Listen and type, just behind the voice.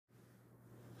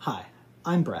Hi,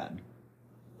 I'm Brad.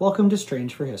 Welcome to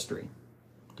Strange for History,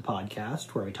 the podcast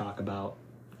where we talk about,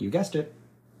 you guessed it,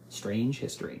 strange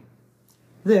history.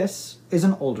 This is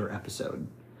an older episode,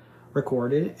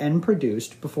 recorded and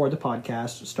produced before the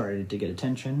podcast started to get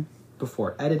attention,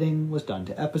 before editing was done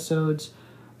to episodes,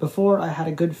 before I had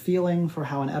a good feeling for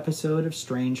how an episode of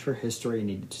Strange for History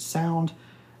needed to sound,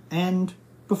 and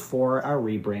before our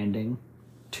rebranding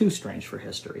to Strange for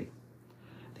History.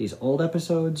 These old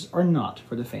episodes are not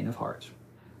for the faint of heart.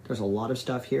 There's a lot of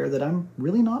stuff here that I'm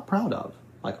really not proud of,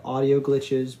 like audio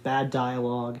glitches, bad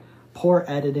dialogue, poor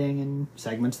editing, and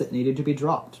segments that needed to be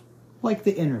dropped, like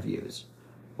the interviews,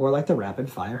 or like the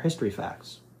rapid-fire history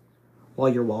facts. While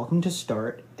you're welcome to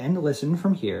start and listen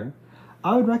from here,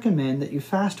 I would recommend that you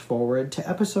fast forward to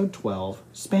episode 12,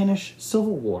 Spanish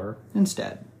Civil War,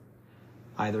 instead.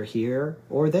 Either here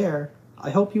or there,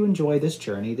 I hope you enjoy this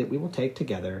journey that we will take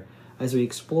together as we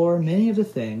explore many of the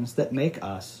things that make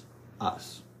us,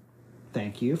 us.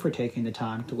 Thank you for taking the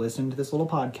time to listen to this little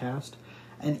podcast,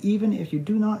 and even if you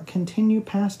do not continue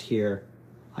past here,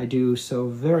 I do so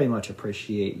very much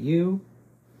appreciate you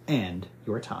and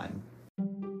your time.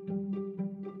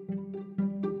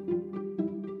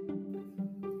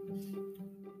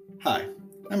 Hi,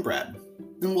 I'm Brad,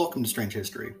 and welcome to Strange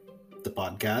History, the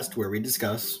podcast where we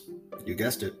discuss, you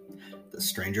guessed it, the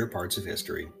stranger parts of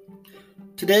history.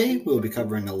 Today, we'll be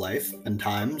covering the life and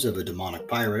times of a demonic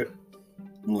pirate.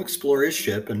 We'll explore his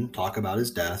ship and talk about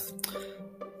his death.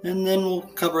 And then we'll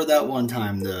cover that one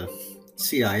time the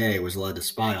CIA was led to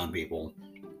spy on people,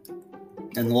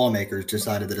 and lawmakers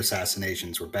decided that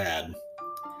assassinations were bad.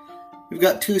 We've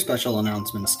got two special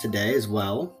announcements today as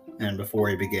well, and before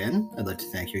we begin, I'd like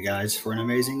to thank you guys for an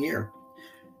amazing year.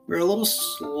 We're a little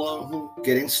slow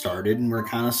getting started, and we're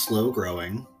kind of slow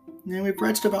growing. And we've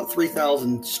reached about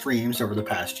 3,000 streams over the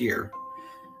past year.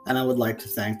 And I would like to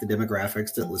thank the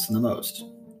demographics that listen the most,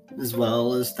 as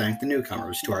well as thank the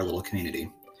newcomers to our little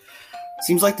community.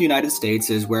 Seems like the United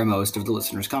States is where most of the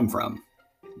listeners come from.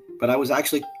 But I was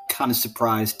actually kind of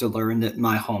surprised to learn that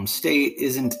my home state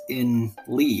isn't in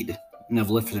lead of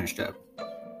listenership.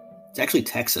 It's actually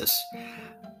Texas.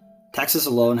 Texas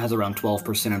alone has around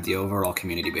 12% of the overall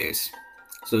community base.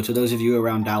 So to those of you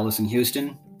around Dallas and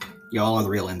Houston, y'all are the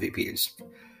real MVPs.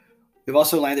 We've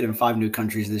also landed in 5 new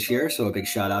countries this year, so a big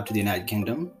shout out to the United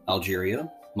Kingdom,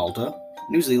 Algeria, Malta,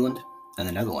 New Zealand, and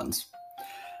the Netherlands.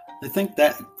 I think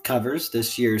that covers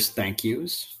this year's thank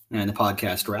yous and the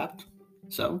podcast wrapped.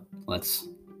 So let's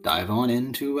dive on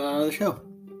into the show.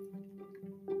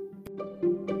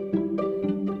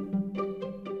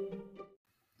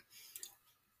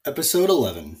 Episode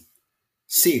 11,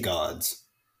 Sea Gods.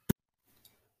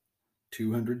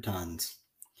 200 tons.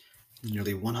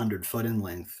 Nearly 100 foot in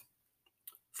length,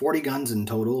 40 guns in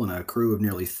total, and a crew of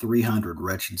nearly 300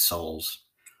 wretched souls.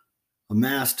 A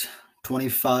mast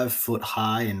 25 foot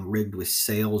high and rigged with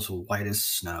sails white as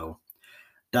snow,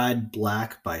 dyed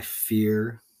black by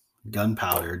fear,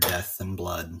 gunpowder, death, and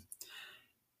blood.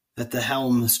 At the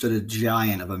helm stood a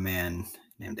giant of a man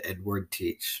named Edward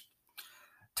Teach,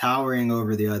 towering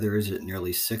over the others at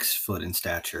nearly 6 foot in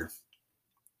stature.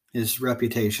 His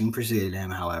reputation preceded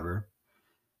him, however.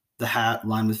 The hat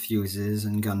lined with fuses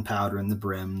and gunpowder in the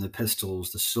brim, the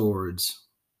pistols, the swords,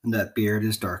 and that beard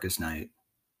as dark as night.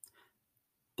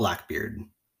 Blackbeard.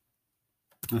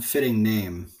 A fitting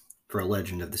name for a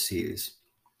legend of the seas.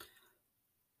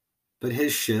 But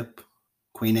his ship,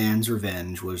 Queen Anne's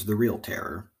Revenge, was the real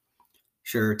terror.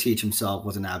 Sure, Teach himself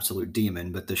was an absolute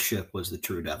demon, but the ship was the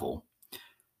true devil.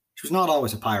 She was not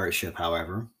always a pirate ship,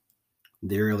 however.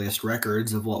 The earliest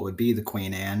records of what would be the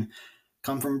Queen Anne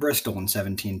come from Bristol in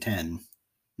 1710,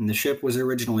 and the ship was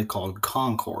originally called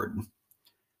Concord.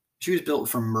 She was built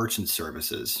for merchant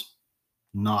services,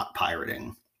 not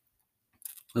pirating.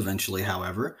 Eventually,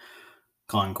 however,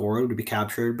 Concord would be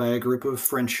captured by a group of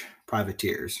French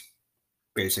privateers,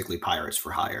 basically pirates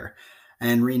for hire,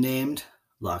 and renamed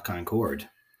La Concorde.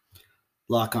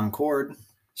 La Concorde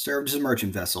served as a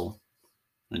merchant vessel,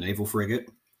 a naval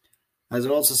frigate, as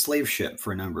well as a slave ship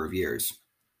for a number of years.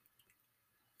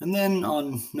 And then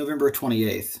on November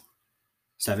 28th,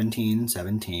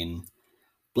 1717,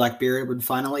 Blackbeard would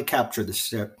finally capture the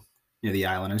ship near the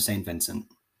island of St. Vincent.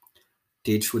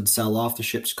 Teach would sell off the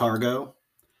ship's cargo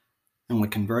and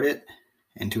would convert it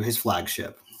into his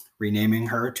flagship, renaming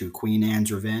her to Queen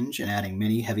Anne's Revenge and adding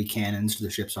many heavy cannons to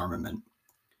the ship's armament.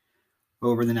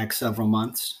 Over the next several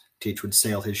months, Teach would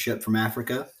sail his ship from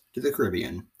Africa to the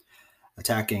Caribbean,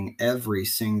 attacking every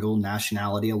single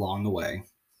nationality along the way,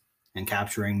 and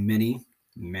capturing many,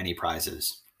 many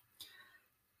prizes.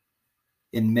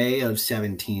 In May of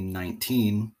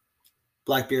 1719,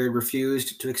 Blackbeard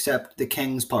refused to accept the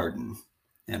king's pardon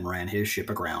and ran his ship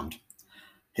aground.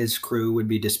 His crew would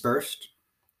be dispersed,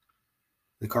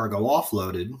 the cargo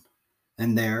offloaded,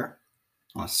 and there,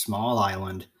 on a small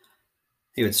island,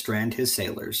 he would strand his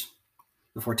sailors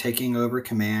before taking over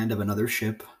command of another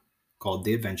ship called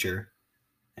the Adventure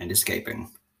and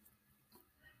escaping.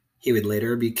 He would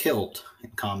later be killed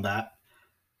in combat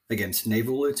against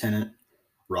Naval Lieutenant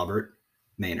Robert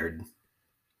Maynard.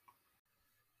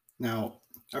 Now,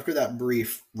 after that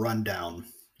brief rundown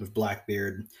of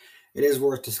Blackbeard, it is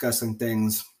worth discussing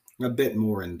things a bit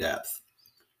more in depth.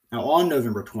 Now, on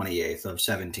November 28th of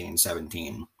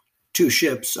 1717, two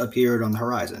ships appeared on the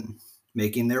horizon,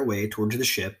 making their way towards the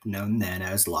ship known then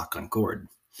as La Concorde.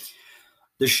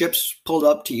 The ships pulled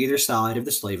up to either side of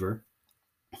the slaver,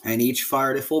 and each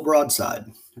fired a full broadside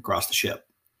across the ship,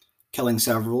 killing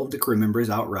several of the crew members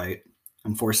outright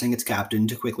and forcing its captain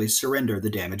to quickly surrender the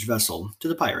damaged vessel to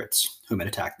the pirates whom had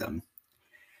attacked them.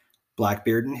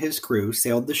 Blackbeard and his crew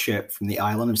sailed the ship from the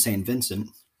island of St. Vincent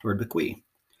toward Bequia,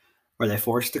 where they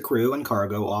forced the crew and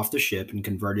cargo off the ship and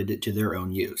converted it to their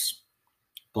own use.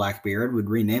 Blackbeard would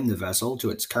rename the vessel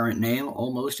to its current name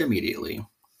almost immediately,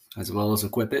 as well as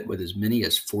equip it with as many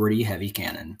as 40 heavy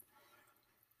cannon.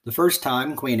 The first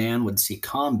time Queen Anne would see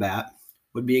combat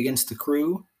would be against the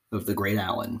crew of the Great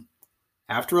Allen.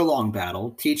 After a long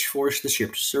battle, Teach forced the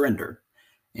ship to surrender,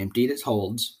 emptied its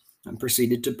holds, and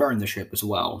proceeded to burn the ship as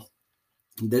well.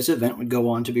 This event would go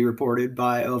on to be reported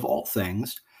by, of all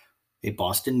things, a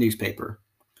Boston newspaper,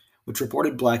 which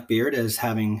reported Blackbeard as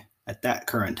having, at that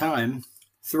current time,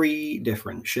 3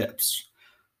 different ships.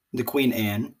 The Queen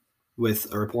Anne,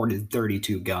 with a reported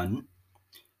 32 gun,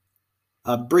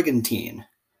 a brigantine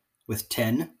with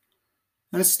 10,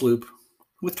 and a sloop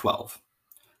with 12.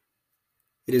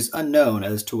 It is unknown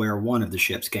as to where one of the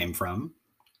ships came from,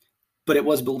 but it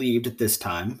was believed at this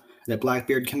time that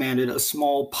Blackbeard commanded a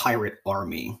small pirate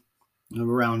army of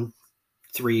around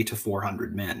 300 to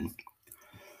 400 men.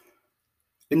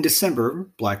 In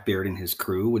December, Blackbeard and his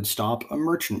crew would stop a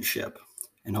merchant ship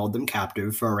and hold them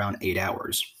captive for around 8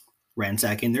 hours,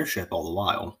 ransacking their ship all the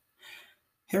while.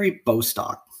 Harry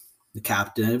Bostock, the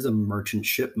captain of the merchant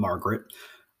ship Margaret,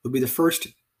 would be the first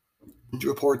to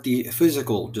report the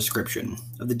physical description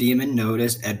of the demon known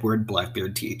as Edward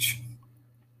Blackbeard Teach.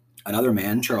 Another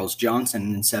man, Charles Johnson,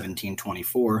 in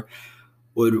 1724,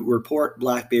 would report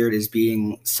Blackbeard as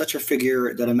being such a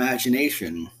figure that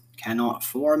imagination cannot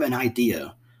form an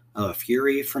idea of a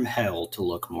fury from hell to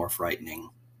look more frightening.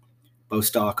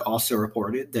 Bostock also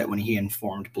reported that when he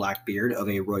informed Blackbeard of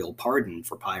a royal pardon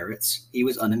for pirates, he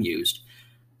was unamused,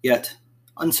 yet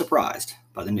unsurprised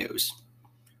by the news.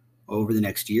 Over the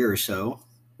next year or so,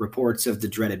 reports of the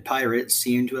dreaded pirate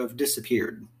seem to have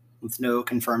disappeared, with no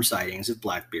confirmed sightings of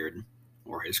Blackbeard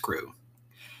or his crew.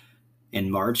 In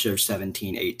March of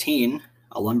 1718,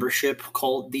 a lumber ship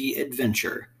called the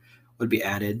Adventure would be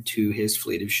added to his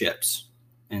fleet of ships,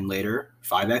 and later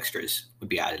 5 extras would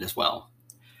be added as well.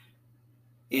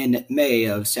 In May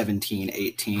of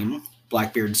 1718,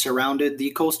 Blackbeard surrounded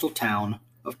the coastal town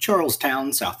of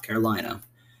Charlestown, South Carolina,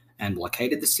 and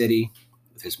blockaded the city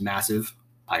with his massive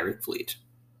pirate fleet.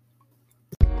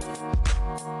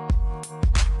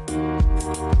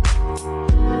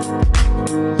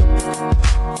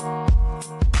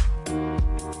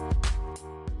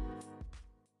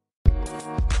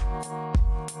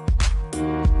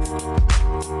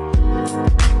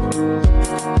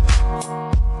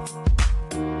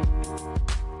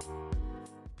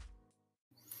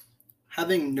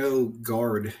 Having no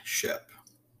guard ship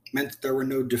meant that there were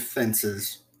no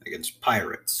defenses against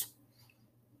pirates,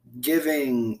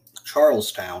 giving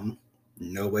Charlestown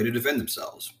no way to defend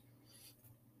themselves.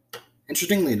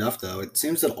 Interestingly enough, though, it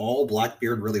seems that all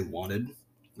Blackbeard really wanted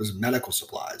was medical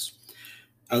supplies,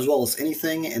 as well as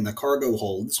anything in the cargo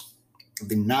holds of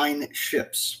the 9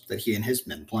 ships that he and his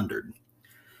men plundered.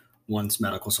 Once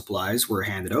medical supplies were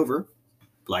handed over,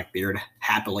 Blackbeard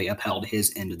happily upheld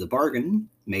his end of the bargain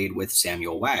made with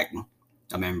Samuel Wagg,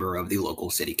 a member of the local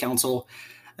city council,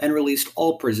 and released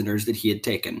all prisoners that he had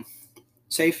taken,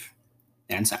 safe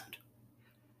and sound.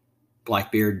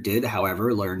 Blackbeard did,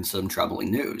 however, learn some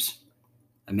troubling news.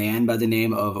 A man by the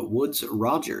name of Woodes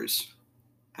Rogers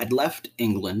had left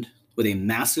England with a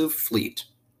massive fleet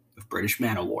of British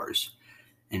man-o'-wars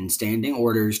and standing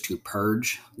orders to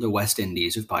purge the West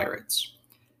Indies of pirates.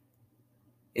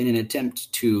 In an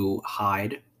attempt to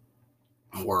hide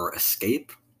or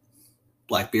escape,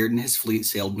 Blackbeard and his fleet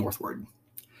sailed northward.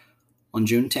 On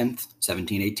June 10th,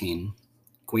 1718,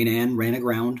 Queen Anne ran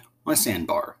aground on a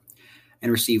sandbar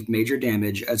and received major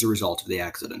damage as a result of the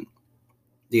accident.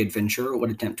 The Adventure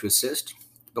would attempt to assist,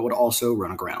 but would also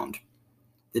run aground.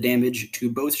 The damage to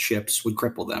both ships would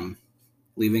cripple them,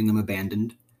 leaving them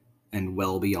abandoned and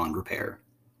well beyond repair.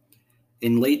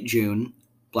 In late June,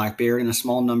 Blackbeard and a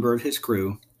small number of his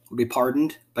crew would be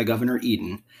pardoned by Governor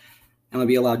Eden and would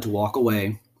be allowed to walk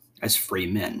away as free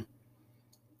men.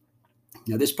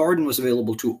 Now, this pardon was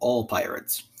available to all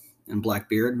pirates, and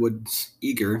Blackbeard was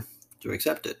eager to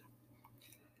accept it.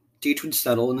 Teach would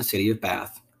settle in the city of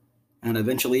Bath and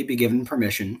eventually be given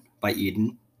permission by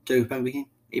Eden to be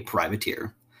a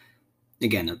privateer.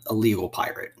 Again, a legal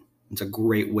pirate. It's a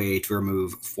great way to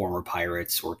remove former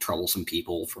pirates or troublesome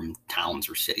people from towns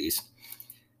or cities.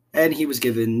 And he was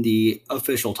given the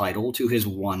official title to his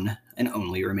one and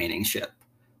only remaining ship,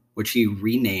 which he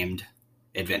renamed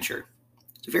Adventure.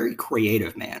 He's a very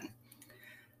creative man.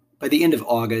 By the end of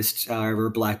August, however,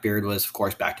 Blackbeard was, of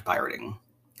course, back to pirating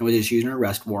and was issued an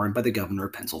arrest warrant by the governor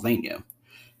of Pennsylvania.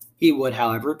 He would,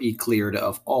 however, be cleared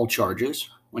of all charges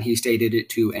when he stated it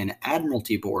to an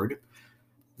admiralty board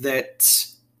that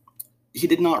he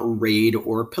did not raid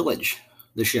or pillage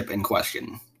the ship in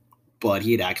question, but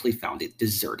he had actually found it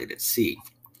deserted at sea.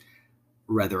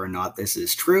 Whether or not this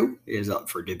is true is up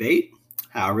for debate.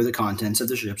 However, the contents of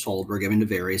the ship's hold were given to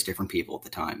various different people at the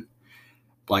time.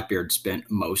 Blackbeard spent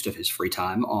most of his free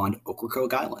time on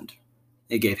Ocracoke Island.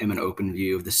 It gave him an open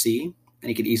view of the sea, and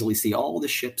he could easily see all the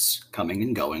ships coming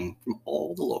and going from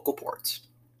all the local ports.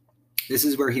 This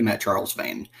is where he met Charles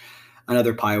Vane,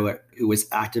 another pirate who was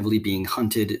actively being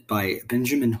hunted by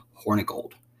Benjamin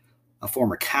Hornigold, a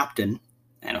former captain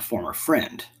and a former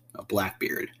friend of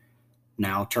Blackbeard,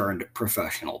 now turned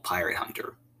professional pirate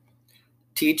hunter.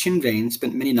 Teach and Vane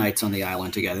spent many nights on the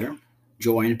island together,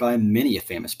 joined by many a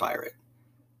famous pirate.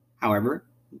 However,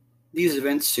 these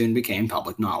events soon became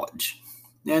public knowledge,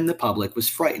 and the public was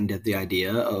frightened at the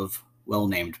idea of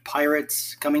well-named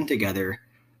pirates coming together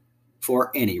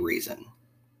for any reason.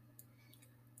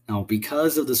 Now,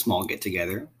 because of the small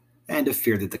get-together, and a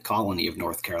fear that the colony of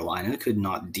North Carolina could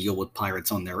not deal with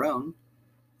pirates on their own,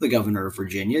 the governor of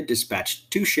Virginia dispatched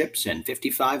 2 ships and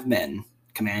 55 men,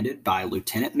 commanded by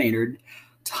Lieutenant Maynard,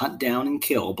 to hunt down and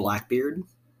kill Blackbeard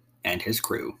and his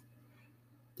crew.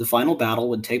 The final battle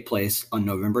would take place on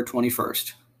November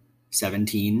 21st,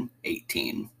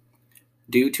 1718.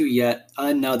 Due to yet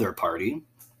another party,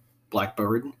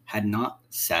 Blackbeard had not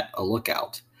set a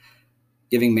lookout,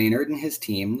 giving Maynard and his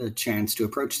team the chance to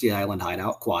approach the island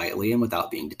hideout quietly and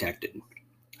without being detected.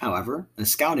 However, a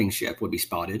scouting ship would be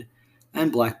spotted,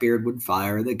 and Blackbeard would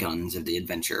fire the guns of the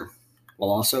Adventure,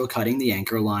 while also cutting the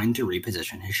anchor line to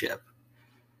reposition his ship.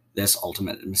 This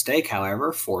ultimate mistake,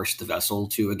 however, forced the vessel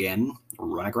to again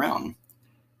run aground.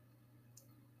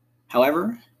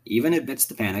 However, even amidst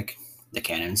the panic, the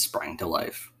cannons sprang to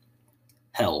life.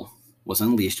 Hell was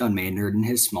unleashed on Maynard and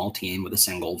his small team with a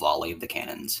single volley of the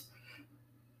cannons.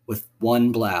 With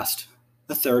one blast,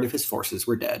 a third of his forces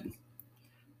were dead.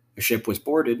 The ship was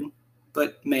boarded,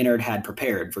 but Maynard had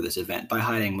prepared for this event by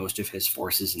hiding most of his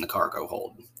forces in the cargo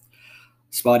hold.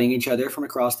 Spotting each other from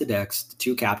across the decks, the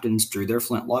 2 captains drew their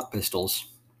flintlock pistols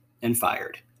and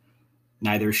fired.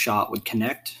 Neither shot would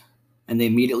connect, and they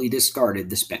immediately discarded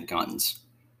the spent guns.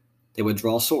 They would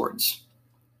draw swords.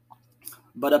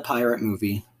 But a pirate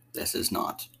movie, this is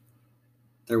not.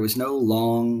 There was no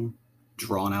long,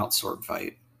 drawn-out sword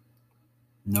fight.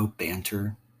 No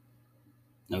banter.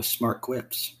 No smart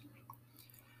quips.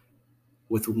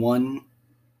 With one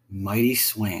mighty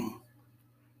swing,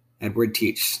 Edward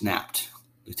Teach snapped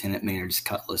Lieutenant Maynard's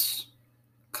cutlass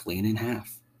clean in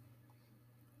half.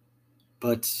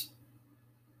 But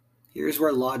here's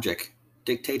where logic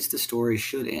dictates the story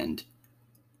should end.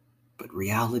 But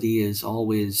reality is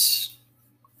always,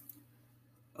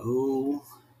 oh,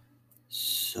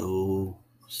 so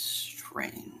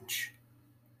strange.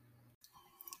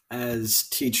 As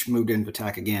Teach moved into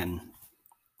attack again,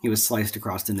 he was sliced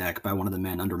across the neck by one of the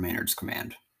men under Maynard's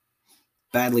command.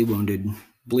 Badly wounded,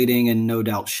 bleeding, and no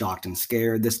doubt shocked and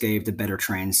scared, this gave the better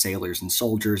trained sailors and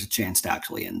soldiers a chance to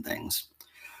actually end things.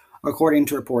 According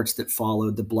to reports that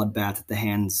followed the bloodbath at the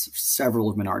hands of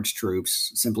several of Maynard's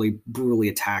troops, simply brutally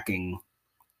attacking,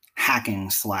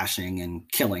 hacking, slashing,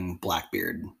 and killing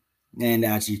Blackbeard. And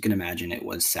as you can imagine, it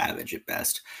was savage at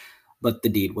best. But the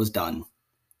deed was done,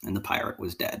 and the pirate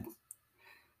was dead.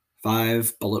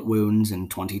 5 bullet wounds and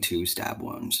 22 stab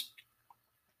wounds.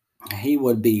 He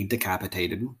would be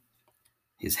decapitated.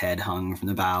 His head hung from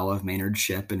the bow of Maynard's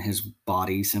ship, and his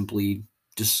body simply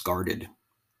discarded,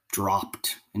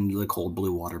 dropped into the cold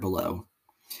blue water below.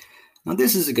 Now,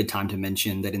 this is a good time to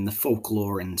mention that in the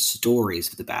folklore and stories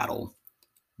of the battle,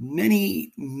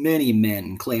 many, many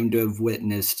men claim to have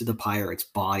witnessed the pirate's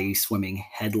body swimming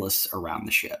headless around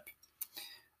the ship.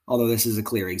 Although this is a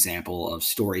clear example of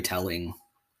storytelling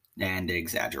and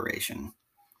exaggeration.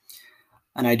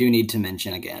 And I do need to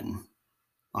mention again,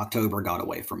 October got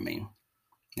away from me,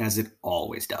 as it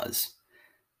always does.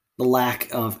 The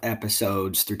lack of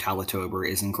episodes through Talatober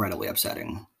is incredibly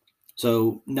upsetting.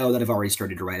 So know that I've already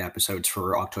started to write episodes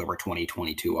for October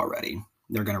 2022 already.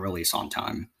 They're going to release on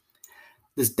time.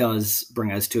 This does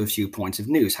bring us to a few points of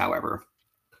news, however.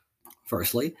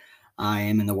 Firstly, I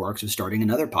am in the works of starting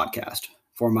another podcast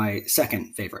for my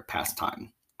second favorite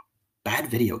pastime, bad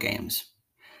video games.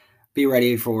 Be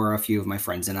ready for a few of my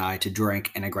friends and I to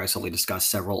drink and aggressively discuss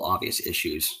several obvious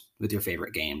issues with your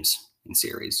favorite games and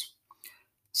series.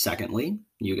 Secondly,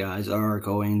 you guys are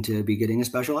going to be getting a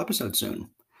special episode soon.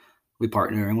 We're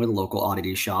partnering with a local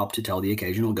oddity shop to tell the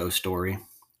occasional ghost story,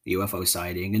 UFO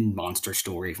sighting, and monster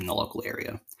story from the local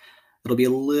area. It'll be a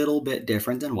little bit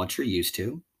different than what you're used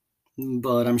to,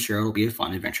 but I'm sure it'll be a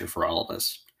fun adventure for all of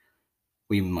us.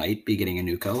 We might be getting a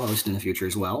new co-host in the future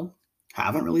as well.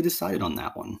 Haven't really decided on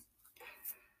that one.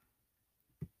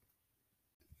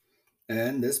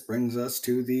 And this brings us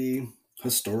to the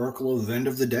historical event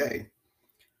of the day.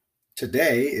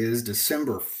 Today is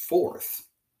December 4th,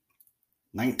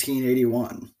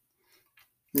 1981.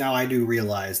 Now, I do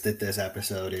realize that this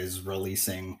episode is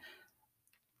releasing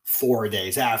 4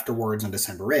 days afterwards on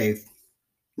December 8th,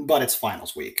 but it's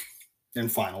finals week,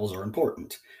 and finals are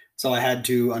important. So I had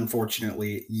to,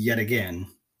 unfortunately, yet again,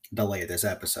 delay this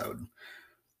episode.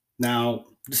 Now,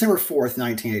 December 4th,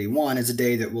 1981 is a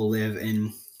day that will live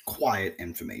in quiet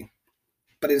infamy,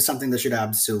 but it is something that should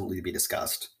absolutely be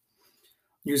discussed.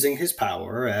 Using his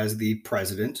power as the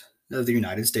President of the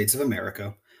United States of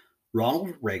America,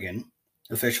 Ronald Reagan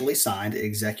officially signed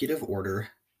Executive Order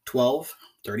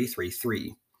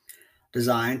 12333,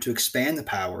 designed to expand the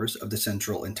powers of the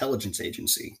Central Intelligence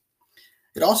Agency.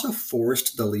 It also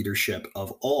forced the leadership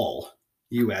of all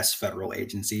U.S. federal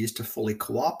agencies to fully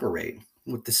cooperate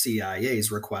with the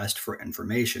CIA's request for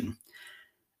information.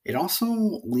 It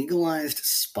also legalized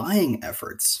spying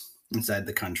efforts inside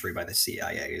the country by the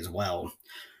CIA as well.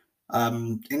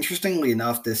 Interestingly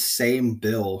enough, this same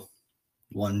bill,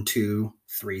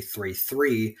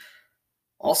 12333,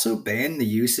 also banned the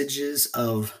usages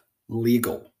of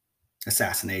legal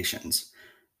assassinations,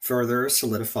 further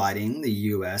solidifying the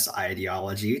U.S.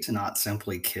 ideology to not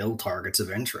simply kill targets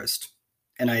of interest,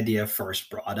 an idea first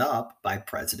brought up by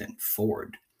President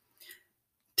Ford.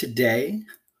 Today,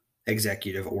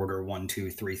 Executive Order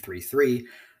 12333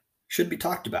 should be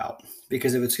talked about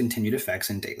because of its continued effects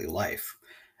in daily life,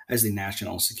 as the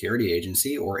National Security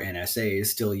Agency, or NSA,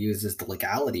 still uses the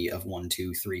legality of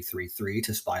 12333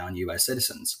 to spy on U.S.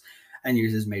 citizens, and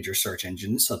uses major search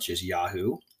engines such as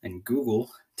Yahoo and Google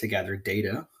to gather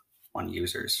data on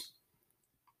users.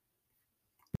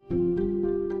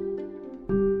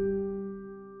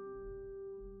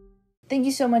 Thank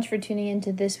you so much for tuning in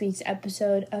to this week's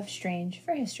episode of Strange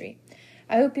for History.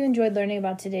 I hope you enjoyed learning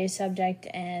about today's subject,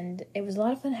 and it was a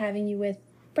lot of fun having you with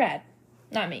Brad,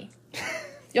 not me.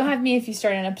 You'll have me if you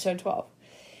start on episode 12.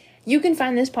 You can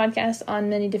find this podcast on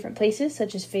many different places,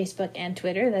 such as Facebook and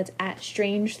Twitter. That's at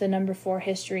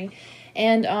Strange4History,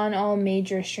 and on all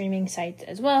major streaming sites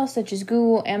as well, such as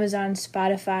Google, Amazon,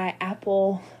 Spotify,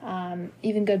 Apple,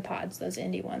 even Good Pods, those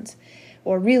indie ones,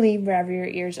 or really wherever your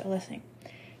ears are listening.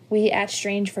 We at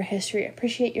Strange for History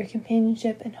appreciate your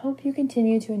companionship and hope you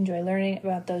continue to enjoy learning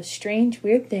about those strange,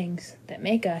 weird things that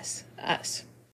make us, us.